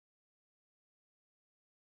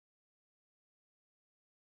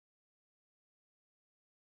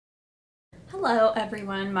Hello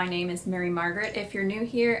everyone, my name is Mary Margaret. If you're new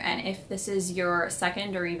here and if this is your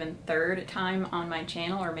second or even third time on my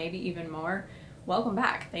channel, or maybe even more, welcome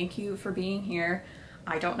back. Thank you for being here.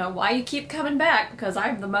 I don't know why you keep coming back because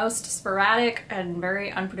I'm the most sporadic and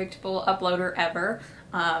very unpredictable uploader ever.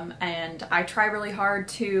 And I try really hard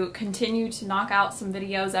to continue to knock out some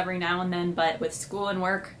videos every now and then, but with school and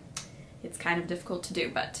work, it's kind of difficult to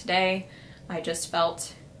do. But today I just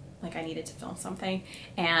felt like I needed to film something,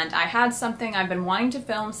 and I had something I've been wanting to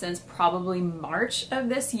film since probably March of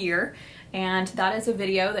this year, and that is a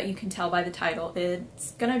video that you can tell by the title.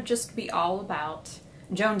 It's gonna just be all about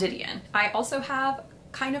Joan Didion. I also have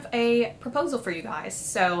kind of a proposal for you guys,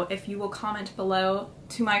 so if you will comment below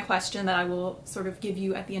to my question that I will sort of give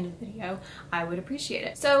you at the end of the video, I would appreciate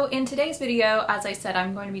it. So in today's video, as I said,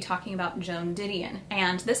 I'm going to be talking about Joan Didion,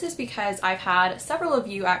 and this is because I've had several of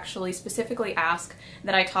you actually specifically ask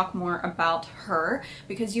that I talk more about her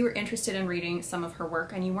because you were interested in reading some of her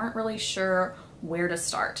work and you weren't really sure where to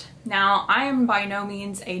start. Now, I am by no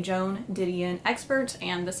means a Joan Didion expert,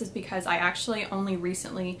 and this is because I actually only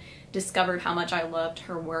recently discovered how much I loved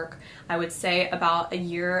her work. I would say about a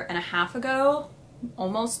year and a half ago,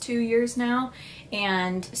 almost 2 years now,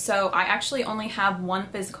 and so I actually only have one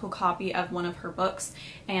physical copy of one of her books,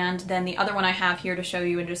 and then the other one I have here to show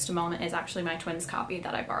you in just a moment is actually my twins copy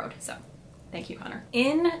that I borrowed, so thank you, Hunter.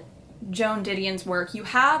 In Joan Didion's work, you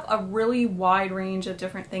have a really wide range of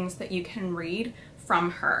different things that you can read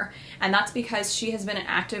from her, and that's because she has been an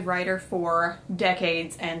active writer for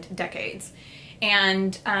decades and decades.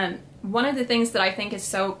 And one of the things that I think is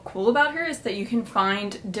so cool about her is that you can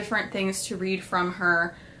find different things to read from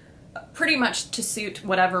her pretty much to suit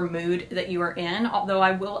whatever mood that you are in, although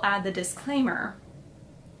I will add the disclaimer.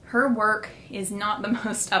 Her work is not the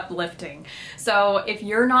most uplifting. So if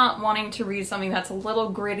you're not wanting to read something that's a little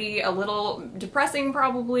gritty, a little depressing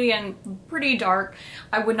probably, and pretty dark,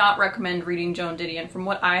 I would not recommend reading Joan Didion from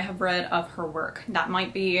what I have read of her work. That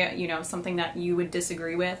might be, you know, something that you would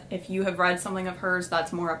disagree with. If you have read something of hers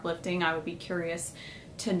that's more uplifting, I would be curious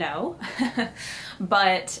to know.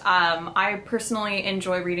 But I personally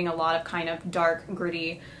enjoy reading a lot of kind of dark,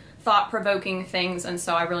 gritty, thought-provoking things, and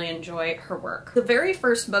so I really enjoy her work. The very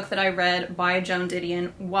first book that I read by Joan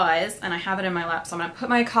Didion was, and I have it in my lap, so I'm gonna put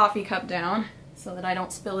my coffee cup down so that I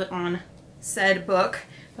don't spill it on said book,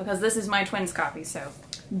 because this is my twins copy, so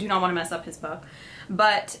do not want to mess up his book.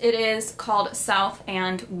 But it is called South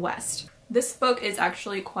and West. This book is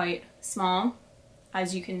actually quite small.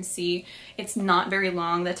 As you can see, it's not very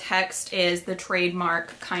long. The text is the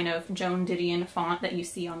trademark kind of Joan Didion font that you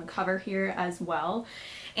see on the cover here as well.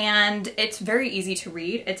 And it's very easy to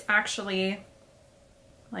read. It's actually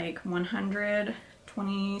like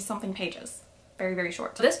 120 something pages. Very, very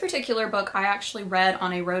short. This particular book I actually read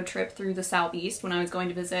on a road trip through the Southeast when I was going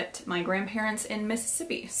to visit my grandparents in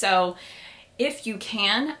Mississippi. So if you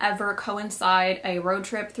can ever coincide a road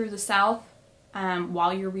trip through the South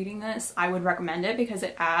while you're reading this, I would recommend it because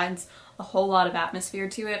it adds a whole lot of atmosphere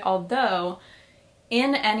to it. Although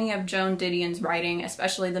in any of Joan Didion's writing,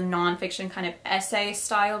 especially the nonfiction kind of essay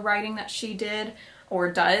style writing that she did or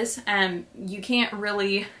does, you can't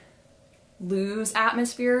really lose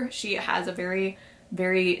atmosphere. She has a very,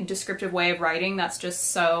 very descriptive way of writing that's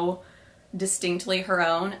just so distinctly her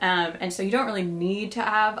own, and so you don't really need to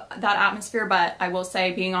have that atmosphere, but I will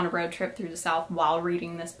say being on a road trip through the South while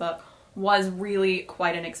reading this book was really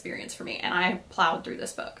quite an experience for me, and I plowed through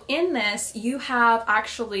this book. In this, you have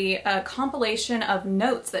actually a compilation of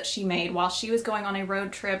notes that she made while she was going on a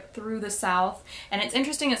road trip through the South, and it's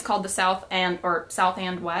interesting it's called the South and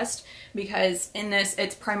West, because in this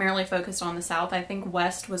it's primarily focused on the South. I think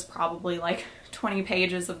West was probably like 20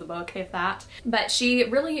 pages of the book, if that. But she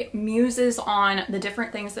really muses on the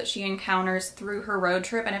different things that she encounters through her road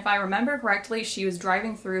trip, and if I remember correctly, she was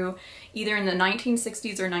driving through either in the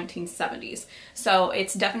 1960s or 1970s. So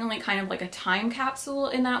it's definitely kind of like a time capsule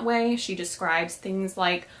in that way. She describes things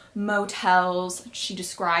like motels, she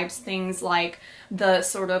describes things like the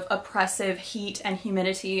sort of oppressive heat and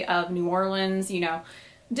humidity of New Orleans, you know,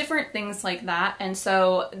 different things like that. And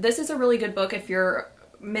so this is a really good book if you're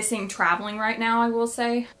missing traveling right now, I will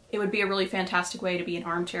say. It would be a really fantastic way to be an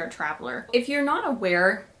armchair traveler. If you're not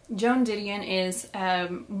aware, Joan Didion is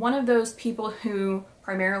one of those people who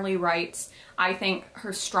primarily writes, I think,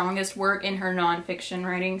 her strongest work in her nonfiction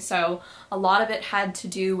writing. So a lot of it had to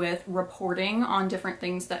do with reporting on different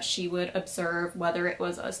things that she would observe, whether it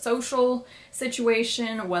was a social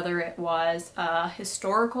situation, whether it was a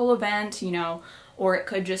historical event, you know, or it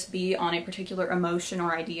could just be on a particular emotion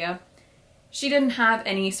or idea. She didn't have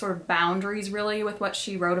any sort of boundaries really with what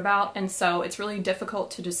she wrote about, and so it's really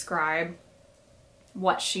difficult to describe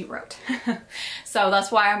what she wrote. So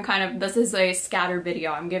that's why I'm kind of, this is a scattered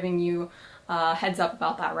video. I'm giving you a heads up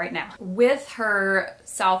about that right now. With her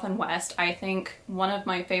South and West, I think one of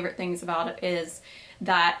my favorite things about it is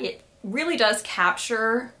that it really does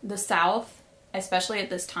capture the South, especially at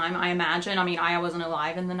this time, I imagine. I mean, I wasn't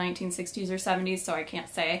alive in the 1960s or 70s, so I can't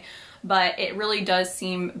say, but it really does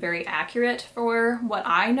seem very accurate for what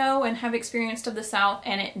I know and have experienced of the South,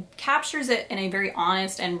 and it captures it in a very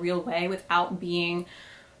honest and real way without being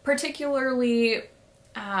particularly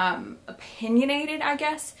opinionated, I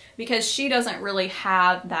guess, because she doesn't really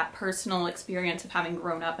have that personal experience of having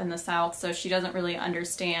grown up in the South, so she doesn't really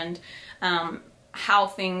understand how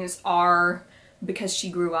things are because she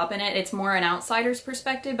grew up in it. It's more an outsider's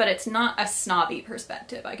perspective, but it's not a snobby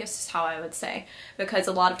perspective, I guess is how I would say, because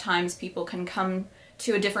a lot of times people can come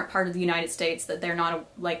to a different part of the United States that they're not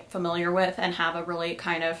like familiar with and have a really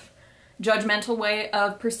kind of judgmental way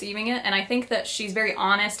of perceiving it, and I think that she's very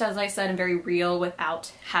honest, as I said, and very real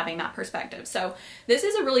without having that perspective. So this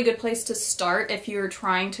is a really good place to start if you're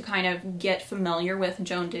trying to kind of get familiar with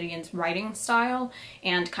Joan Didion's writing style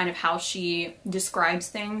and kind of how she describes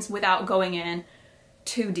things without going in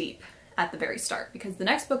too deep at the very start, because the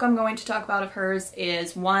next book I'm going to talk about of hers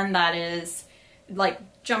is one that is like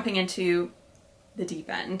jumping into the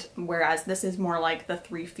deep end, whereas this is more like the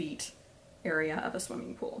 3 feet area of a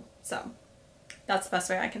swimming pool. So that's the best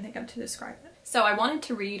way I can think of to describe it. So I wanted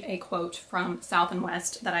to read a quote from South and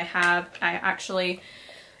West that I actually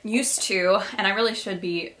used to, and I really should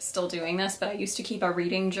be still doing this, but I used to keep a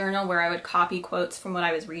reading journal where I would copy quotes from what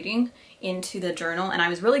I was reading into the journal, and I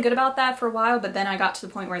was really good about that for a while, but then I got to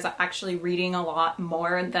the point where I was actually reading a lot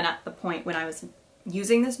more than at the point when I was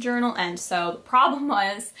using this journal, and so the problem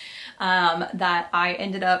was that I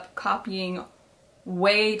ended up copying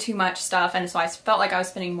way too much stuff, and so I felt like I was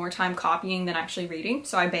spending more time copying than actually reading,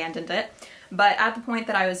 so I abandoned it. But at the point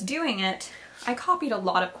that I was doing it, I copied a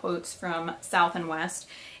lot of quotes from South and West,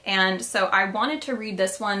 and so I wanted to read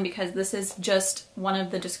this one because this is just one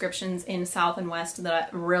of the descriptions in South and West that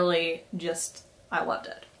really just, I loved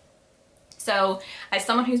it. So as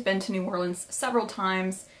someone who's been to New Orleans several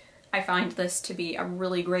times, I find this to be a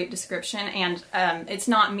really great description, and it's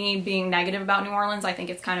not me being negative about New Orleans. I think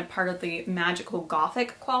it's kind of part of the magical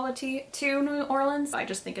gothic quality to New Orleans. I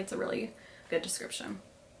just think it's a really good description.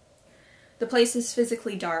 The place is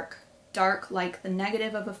physically dark, dark like the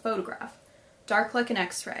negative of a photograph, dark like an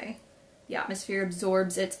X-ray. The atmosphere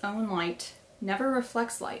absorbs its own light, never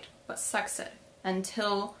reflects light, but sucks it,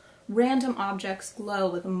 until random objects glow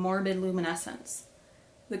with a morbid luminescence.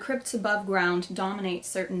 The crypts above ground dominate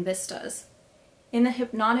certain vistas. In the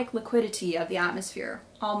hypnotic liquidity of the atmosphere,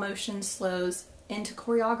 all motion slows into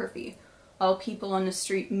choreography. All people on the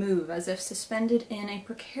street move as if suspended in a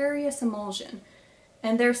precarious emulsion,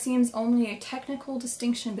 and there seems only a technical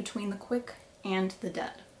distinction between the quick and the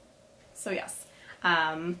dead. So yes,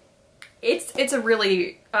 it's a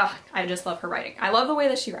really, I just love her writing. I love the way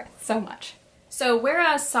that she writes so much. So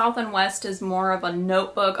whereas South and West is more of a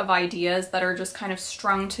notebook of ideas that are just kind of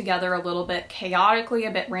strung together a little bit chaotically, a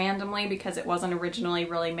bit randomly, because it wasn't originally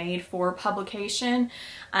really made for publication,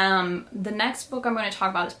 the next book I'm going to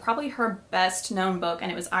talk about is probably her best known book, and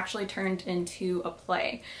it was actually turned into a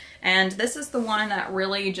play. And this is the one that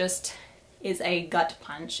really just is a gut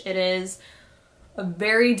punch. It is a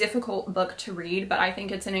very difficult book to read, but I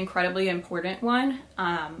think it's an incredibly important one.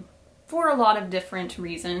 For a lot of different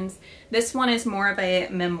reasons. This one is more of a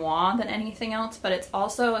memoir than anything else, but it's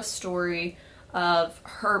also a story of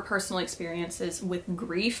her personal experiences with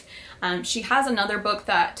grief. She has another book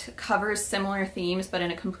that covers similar themes, but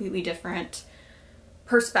in a completely different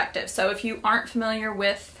perspective. So if you aren't familiar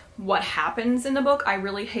with what happens in the book, I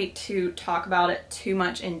really hate to talk about it too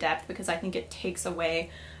much in depth because I think it takes away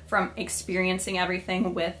from experiencing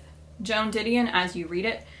everything with Joan Didion as you read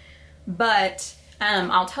it. But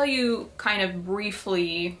I'll tell you kind of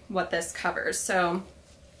briefly what this covers. So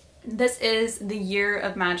this is the year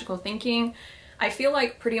of magical thinking. I feel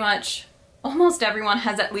like pretty much almost everyone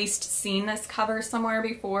has at least seen this cover somewhere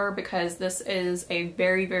before because this is a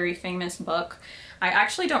very, very famous book. I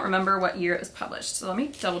actually don't remember what year it was published, so let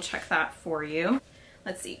me double check that for you.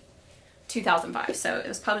 Let's see, 2005. So it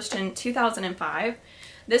was published in 2005.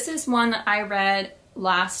 This is one that I read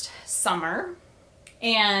last summer,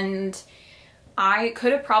 and I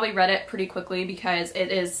could have probably read it pretty quickly because it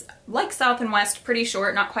is, like South and West, pretty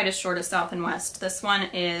short, not quite as short as South and West. This one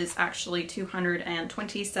is actually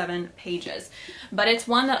 227 pages, but it's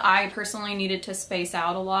one that I personally needed to space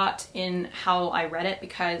out a lot in how I read it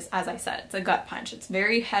because, as I said, it's a gut punch. It's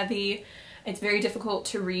very heavy, It's very difficult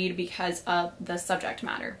to read because of the subject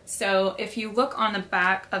matter. So if you look on the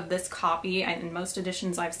back of this copy, and in most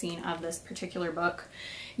editions I've seen of this particular book,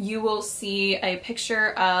 you will see a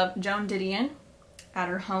picture of Joan Didion at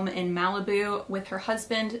her home in Malibu with her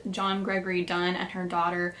husband, John Gregory Dunn, and her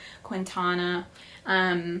daughter, Quintana.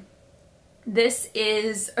 This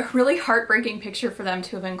is a really heartbreaking picture for them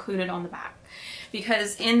to have included on the back,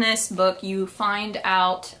 because in this book you find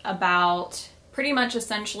out about pretty much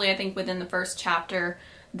essentially, I think within the first chapter,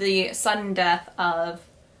 the sudden death of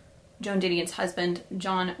Joan Didion's husband,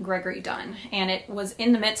 John Gregory Dunn. And it was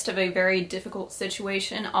in the midst of a very difficult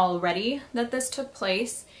situation already that this took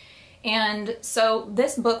place. And so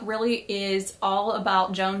this book really is all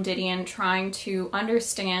about Joan Didion trying to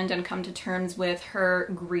understand and come to terms with her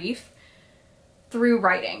grief through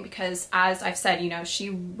writing, because as I've said, you know, she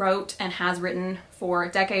wrote and has written for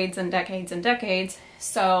decades and decades and decades.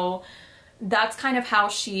 So that's kind of how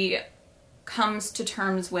she comes to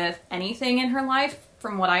terms with anything in her life,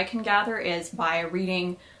 from what I can gather, is by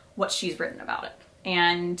reading what she's written about it.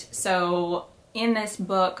 And so in this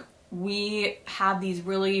book, we have these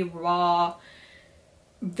really raw,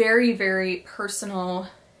 very, very personal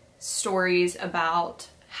stories about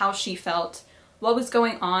how she felt, what was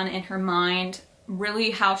going on in her mind,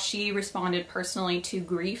 really how she responded personally to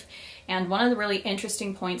grief. And one of the really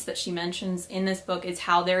interesting points that she mentions in this book is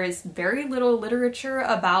how there is very little literature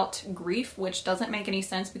about grief, which doesn't make any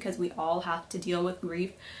sense because we all have to deal with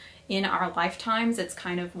grief in our lifetimes. It's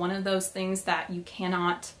kind of one of those things that you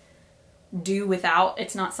cannot do without.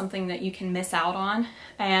 It's not something that you can miss out on.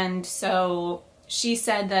 And so she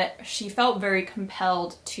said that she felt very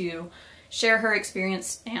compelled to share her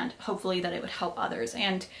experience and hopefully that it would help others.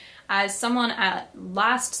 And as someone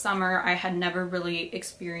last summer, I had never really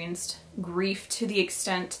experienced grief to the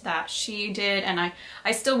extent that she did, and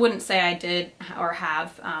I still wouldn't say I did or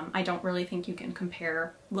have. I don't really think you can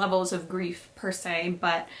compare levels of grief per se,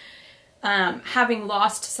 but having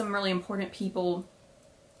lost some really important people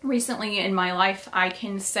recently in my life, I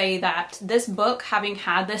can say that this book, having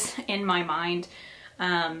had this in my mind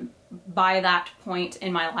by that point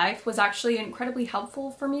in my life, was actually incredibly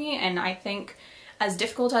helpful for me. And I think, as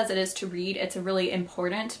difficult as it is to read, it's a really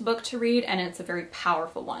important book to read, and it's a very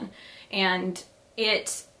powerful one. And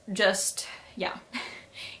it just, yeah,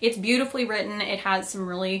 it's beautifully written. It has some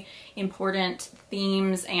really important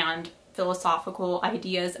themes and philosophical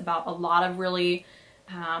ideas about a lot of really,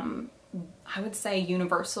 I would say,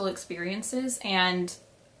 universal experiences. And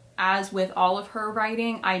as with all of her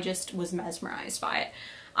writing, I just was mesmerized by it.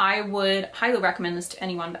 I would highly recommend this to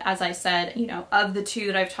anyone, but as I said, you know, of the two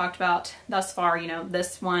that I've talked about thus far, you know,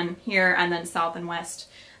 this one here and then South and West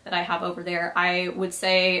that I have over there, I would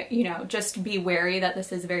say, you know, just be wary that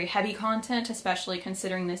this is very heavy content, especially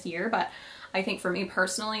considering this year. But I think for me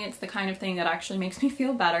personally, it's the kind of thing that actually makes me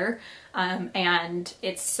feel better. And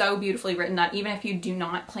it's so beautifully written that even if you do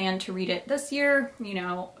not plan to read it this year, you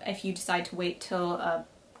know, if you decide to wait till a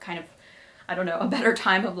kind of, I don't know, a better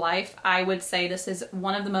time of life, I would say this is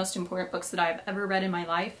one of the most important books that I've ever read in my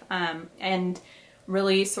life, and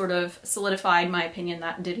really sort of solidified my opinion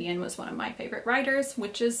that Didion was one of my favorite writers,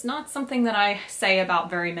 which is not something that I say about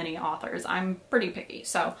very many authors. I'm pretty picky,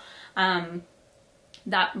 so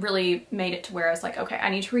that really made it to where I was like, okay, I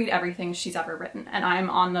need to read everything she's ever written, and I'm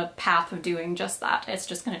on the path of doing just that. It's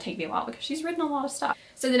just going to take me a while because she's written a lot of stuff.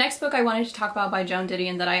 So the next book I wanted to talk about by Joan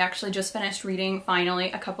Didion that I actually just finished reading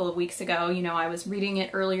finally a couple of weeks ago. You know, I was reading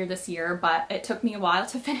it earlier this year, but it took me a while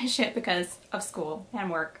to finish it because of school and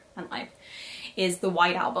work and life, is The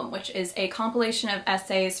White Album, which is a compilation of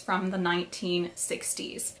essays from the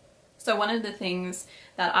 1960s. So one of the things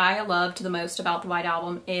that I loved the most about The White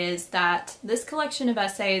Album is that this collection of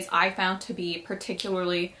essays I found to be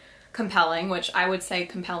particularly compelling, which I would say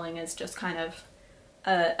compelling is just kind of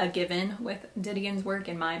a given with Didion's work,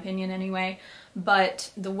 in my opinion anyway. But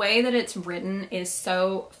the way that it's written is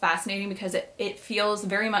so fascinating because it feels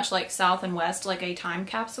very much like South and West, like a time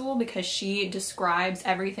capsule, because she describes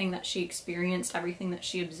everything that she experienced, everything that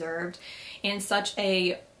she observed in such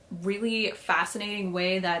a really fascinating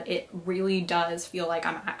way that it really does feel like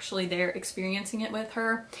I'm actually there experiencing it with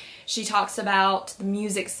her. She talks about the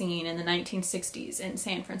music scene in the 1960s in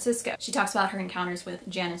San Francisco. She talks about her encounters with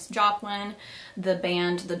Janis Joplin, the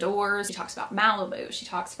band The Doors. She talks about Malibu. She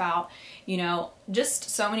talks about, you know, just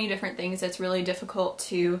so many different things. It's really difficult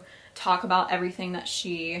to talk about everything that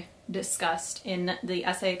she discussed in the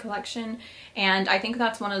essay collection, and I think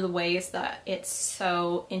that's one of the ways that it's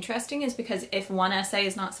so interesting, is because if one essay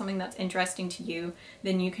is not something that's interesting to you,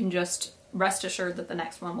 then you can just rest assured that the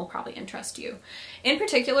next one will probably interest you. In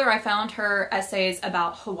particular, I found her essays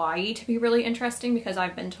about Hawaii to be really interesting because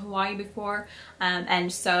I've been to Hawaii before,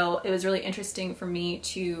 and so it was really interesting for me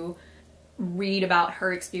to read about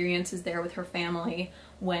her experiences there with her family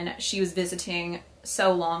when she was visiting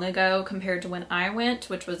so long ago compared to when I went,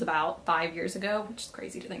 which was about 5 years ago, which is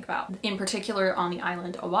crazy to think about, in particular on the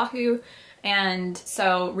island Oahu. And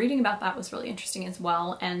so reading about that was really interesting as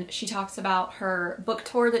well. And she talks about her book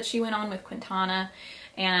tour that she went on with Quintana.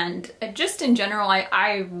 And just in general,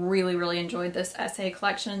 I really enjoyed this essay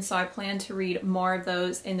collection, so I plan to read more of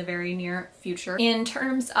those in the very near future. In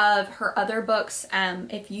terms of her other books,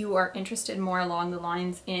 if you are interested more along the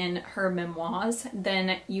lines in her memoirs,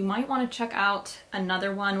 then you might want to check out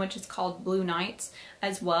another one, which is called Blue Nights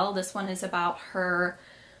as well. This one is about her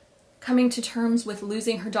coming to terms with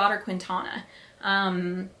losing her daughter Quintana,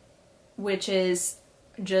 which is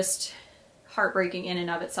just heartbreaking in and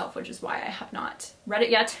of itself, which is why I have not read it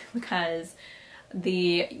yet, because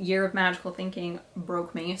the year of magical thinking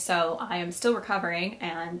broke me. So I am still recovering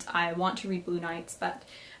and I want to read Blue Nights, but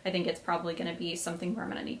I think it's probably going to be something where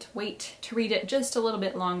I'm going to need to wait to read it just a little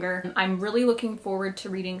bit longer. I'm really looking forward to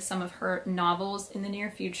reading some of her novels in the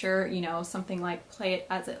near future, you know, something like Play It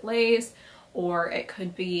As It Lays, or it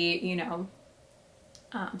could be, you know,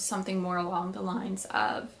 something more along the lines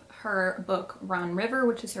of her book Run River,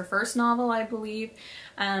 which is her first novel, I believe.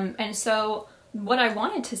 And so what I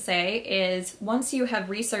wanted to say is, once you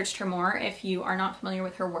have researched her more, if you are not familiar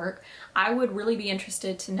with her work, I would really be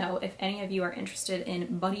interested to know if any of you are interested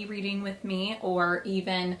in buddy reading with me, or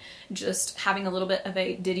even just having a little bit of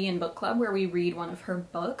a Didion book club where we read one of her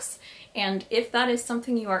books. And if that is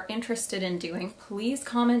something you are interested in doing, please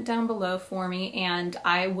comment down below for me and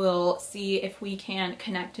I will see if we can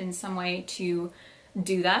connect in some way to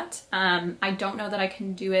do that. I don't know that I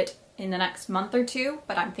can do it in the next month or two,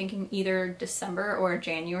 but I'm thinking either December or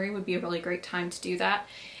January would be a really great time to do that.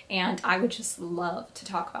 And I would just love to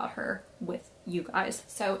talk about her with you guys.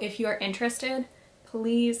 So if you are interested,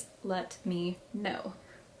 please let me know.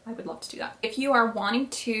 I would love to do that. If you are wanting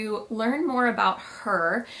to learn more about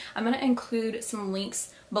her, I'm going to include some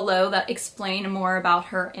links below that explain more about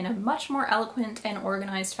her in a much more eloquent and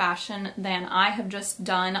organized fashion than I have just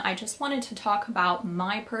done. I just wanted to talk about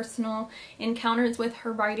my personal encounters with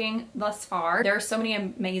her writing thus far. There are so many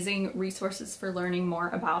amazing resources for learning more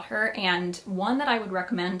about her, and one that I would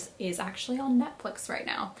recommend is actually on Netflix right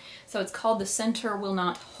now. So it's called The Center Will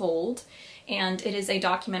Not Hold. And it is a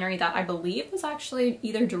documentary that I believe was actually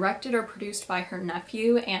either directed or produced by her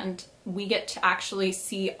nephew, and we get to actually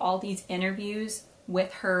see all these interviews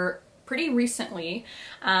with her pretty recently,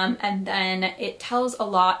 and then it tells a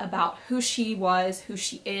lot about who she was, who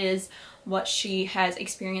she is, what she has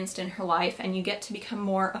experienced in her life, and you get to become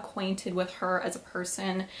more acquainted with her as a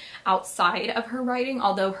person outside of her writing,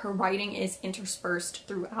 although her writing is interspersed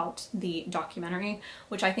throughout the documentary,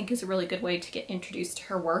 which I think is a really good way to get introduced to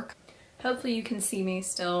her work. Hopefully you can see me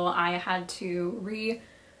still. I had to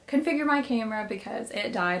reconfigure my camera because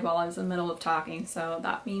it died while I was in the middle of talking, so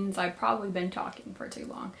that means I've probably been talking for too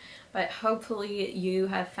long. But hopefully you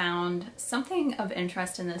have found something of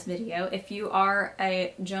interest in this video. If you are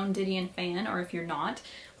a Joan Didion fan, or if you're not,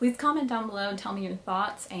 please comment down below and tell me your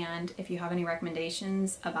thoughts, and if you have any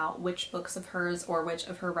recommendations about which books of hers or which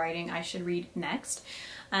of her writing I should read next.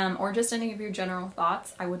 Or just any of your general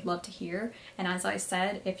thoughts, I would love to hear. And as I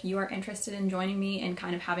said, if you are interested in joining me in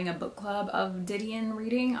kind of having a book club of Didion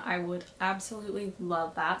reading, I would absolutely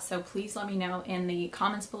love that. So please let me know in the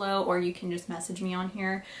comments below, or you can just message me on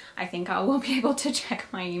here. I think I will be able to check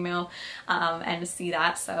my email and see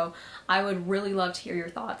that. So I would really love to hear your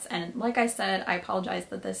thoughts. And like I said, I apologize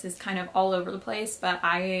that this is kind of all over the place, but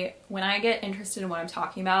when I get interested in what I'm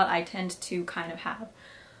talking about, I tend to kind of have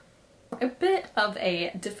a bit of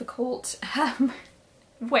a difficult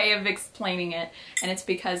way of explaining it, and it's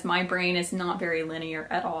because my brain is not very linear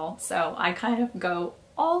at all, so I kind of go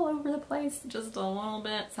all over the place just a little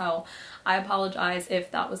bit. So I apologize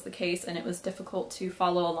if that was the case and it was difficult to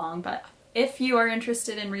follow along. But if you are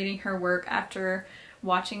interested in reading her work after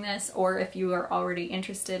watching this, or if you are already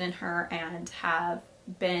interested in her and have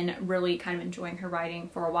been really kind of enjoying her writing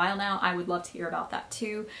for a while now, I would love to hear about that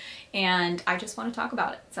too, and I just want to talk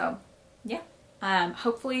about it. So yeah,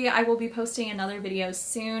 hopefully I will be posting another video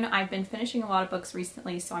soon. I've been finishing a lot of books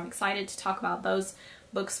recently, so I'm excited to talk about those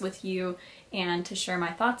books with you and to share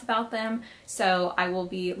my thoughts about them. So I will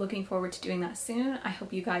be looking forward to doing that soon. I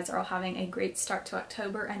hope you guys are all having a great start to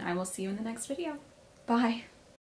October, and I will see you in the next video. Bye!